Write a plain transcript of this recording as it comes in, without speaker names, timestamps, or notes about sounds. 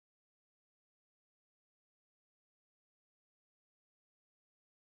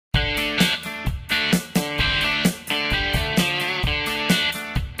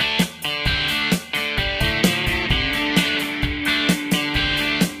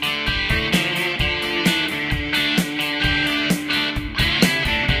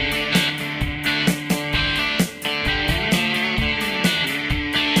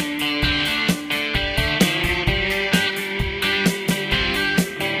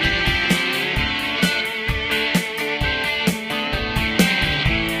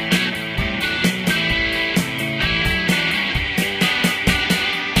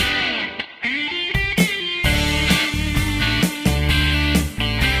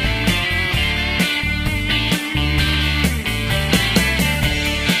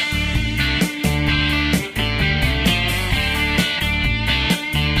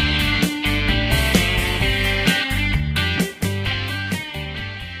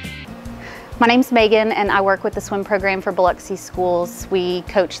My name's Megan and I work with the swim program for Biloxi schools. We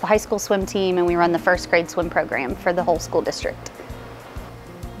coach the high school swim team and we run the first grade swim program for the whole school district.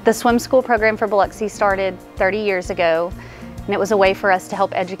 The swim school program for Biloxi started 30 years ago, and it was a way for us to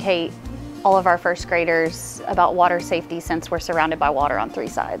help educate all of our first graders about water safety since we're surrounded by water on three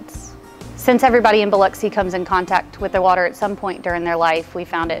sides. Since everybody in Biloxi comes in contact with the water at some point during their life, we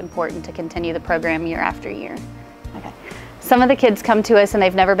found it important to continue the program year after year. Okay. Some of the kids come to us and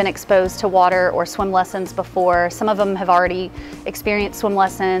they've never been exposed to water or swim lessons before. Some of them have already experienced swim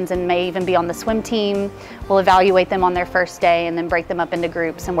lessons and may even be on the swim team. We'll evaluate them on their first day and then break them up into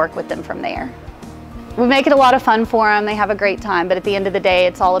groups and work with them from there. We make it a lot of fun for them, they have a great time, but at the end of the day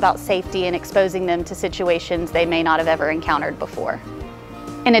it's all about safety and exposing them to situations they may not have ever encountered before.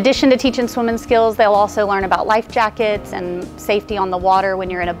 In addition to teaching swimming skills, they'll also learn about life jackets and safety on the water when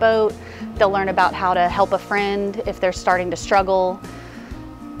you're in a boat. They'll learn about how to help a friend if they're starting to struggle.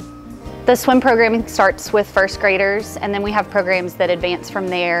 The swim programming starts with first graders, and then we have programs that advance from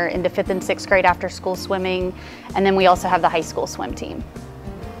there into 5th and 6th grade after school swimming, and then we also have the high school swim team.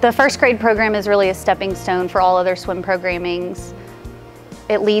 The first grade program is really a stepping stone for all other swim programmings.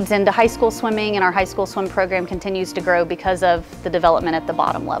 It leads into high school swimming, and our high school swim program continues to grow because of the development at the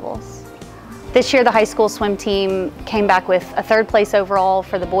bottom levels. This year the high school swim team came back with a 3rd place overall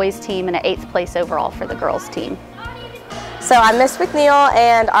for the boys team and an 8th place overall for the girls team. So I'm Miss McNeil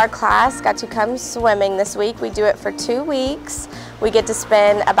and our class got to come swimming this week. We do it for 2 weeks. We get to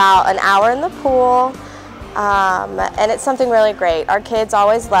spend about an hour in the pool and it's something really great. Our kids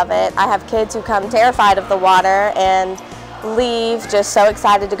always love it. I have kids who come terrified of the water and leave just so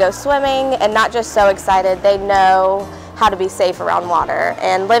excited to go swimming, and not just so excited, they know how to be safe around water.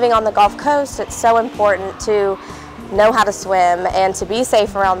 And living on the Gulf Coast, it's so important to know how to swim and to be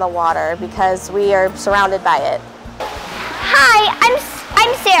safe around the water because we are surrounded by it. Hi, I'm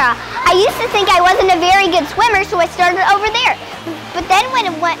Sarah. I used to think I wasn't a very good swimmer, so I started over there. But then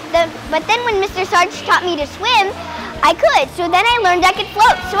when Mr. Sarge taught me to swim, I could. So then I learned I could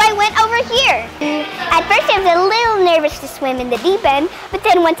float, so I went over here. At first I was a little nervous to swim in the deep end, but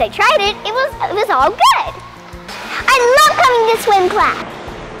then once I tried it, it was all good. I love coming to swim class.